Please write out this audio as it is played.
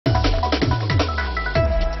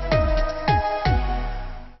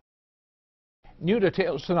New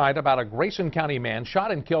details tonight about a Grayson County man shot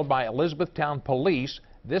and killed by Elizabethtown police.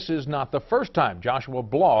 This is not the first time Joshua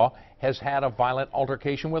Blaw has had a violent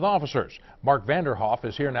altercation with officers. Mark Vanderhoff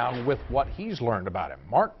is here now with what he's learned about him.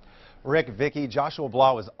 Mark? Rick, Vicky, Joshua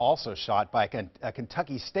Blaw was also shot by a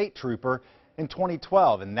Kentucky state trooper in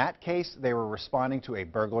 2012. In that case, they were responding to a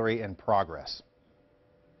burglary in progress.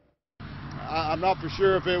 I'm not for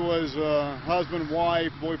sure if it was husband,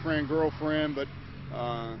 wife, boyfriend, girlfriend, but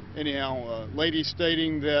anyhow, lady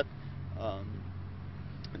stating that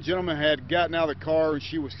a gentleman had gotten out of the car and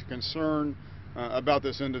she was concerned about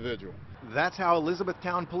this individual. That's how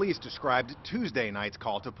Elizabethtown police described Tuesday night's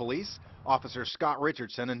call to police. Officers Scott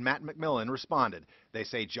Richardson and Matt McMillan responded. They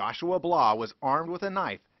say Joshua Blaw was armed with a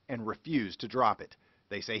knife and refused to drop it.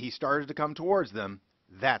 They say he started to come towards them.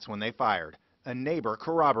 That's when they fired. A neighbor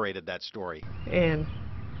corroborated that story. And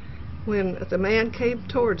when the man came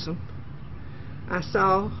towards them, I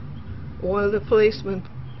saw one of the policemen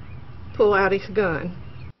pull out his gun.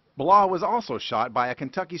 Blaw was also shot by a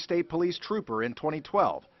Kentucky State Police trooper in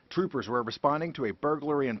 2012. Troopers were responding to a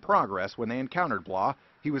burglary in progress when they encountered Blaw.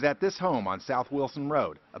 He was at this home on South Wilson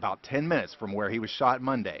Road, about 10 minutes from where he was shot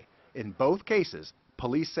Monday. In both cases,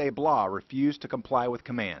 police say Blaw refused to comply with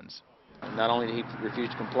commands. Not only did he refuse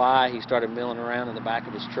to comply, he started milling around in the back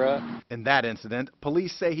of his truck. In that incident,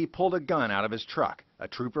 police say he pulled a gun out of his truck. A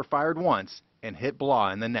trooper fired once and hit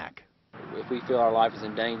Blaw in the neck. If we feel our life is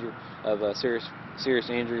in danger of a serious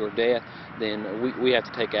injury or death, then we have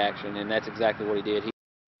to take action, and that's exactly what he did.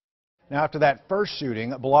 Now, after that first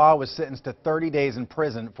shooting, Blaw was sentenced to 30 days in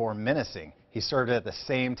prison for menacing. He served it at the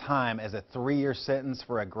same time as a 3-year sentence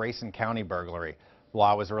for a Grayson County burglary.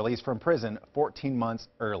 Blaw was released from prison 14 months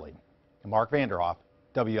early. Mark Vanderhoff,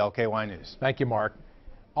 WLKY News. Thank you, Mark.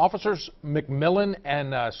 Officers McMillan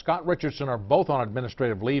and Scott Richardson are both on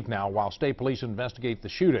administrative leave now while state police investigate the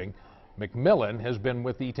shooting. McMillan has been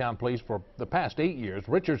with E-Town Police for the past 8 years.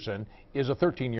 Richardson is a 13-year